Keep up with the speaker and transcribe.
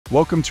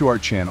Welcome to our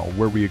channel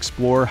where we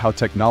explore how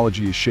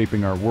technology is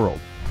shaping our world.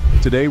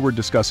 Today we're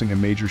discussing a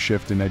major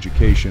shift in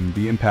education,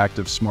 the impact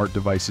of smart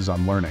devices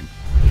on learning.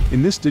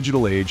 In this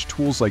digital age,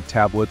 tools like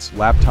tablets,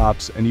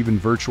 laptops, and even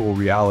virtual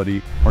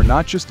reality are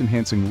not just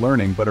enhancing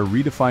learning but are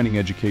redefining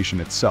education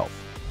itself.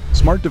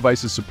 Smart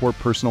devices support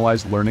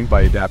personalized learning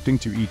by adapting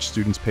to each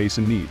student's pace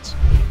and needs.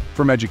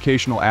 From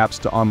educational apps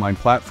to online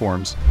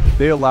platforms,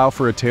 they allow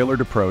for a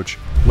tailored approach,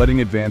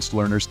 letting advanced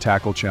learners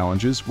tackle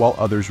challenges while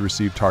others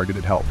receive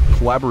targeted help.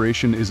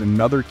 Collaboration is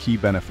another key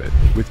benefit.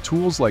 With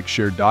tools like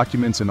shared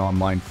documents and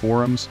online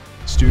forums,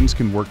 students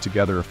can work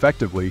together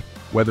effectively,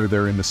 whether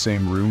they're in the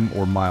same room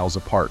or miles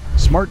apart.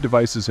 Smart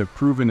devices have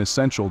proven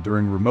essential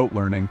during remote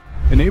learning,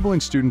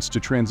 enabling students to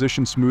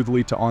transition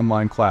smoothly to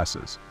online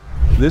classes.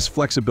 This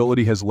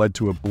flexibility has led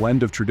to a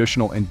blend of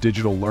traditional and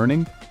digital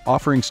learning,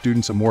 offering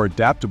students a more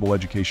adaptable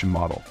education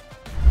model.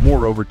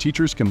 Moreover,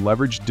 teachers can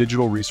leverage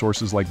digital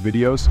resources like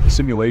videos,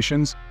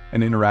 simulations,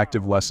 and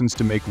interactive lessons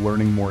to make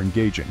learning more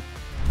engaging.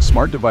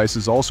 Smart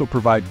devices also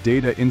provide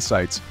data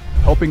insights,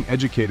 helping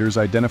educators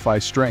identify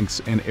strengths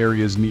and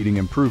areas needing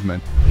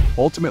improvement,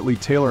 ultimately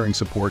tailoring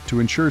support to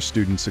ensure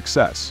student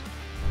success.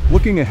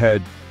 Looking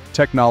ahead,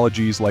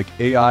 technologies like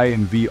AI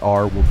and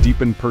VR will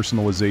deepen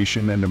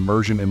personalization and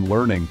immersion in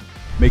learning,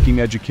 making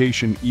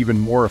education even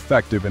more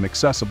effective and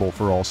accessible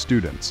for all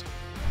students.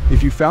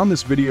 If you found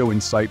this video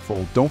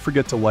insightful, don't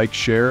forget to like,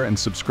 share, and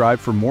subscribe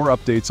for more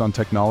updates on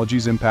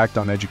technology's impact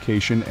on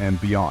education and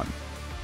beyond.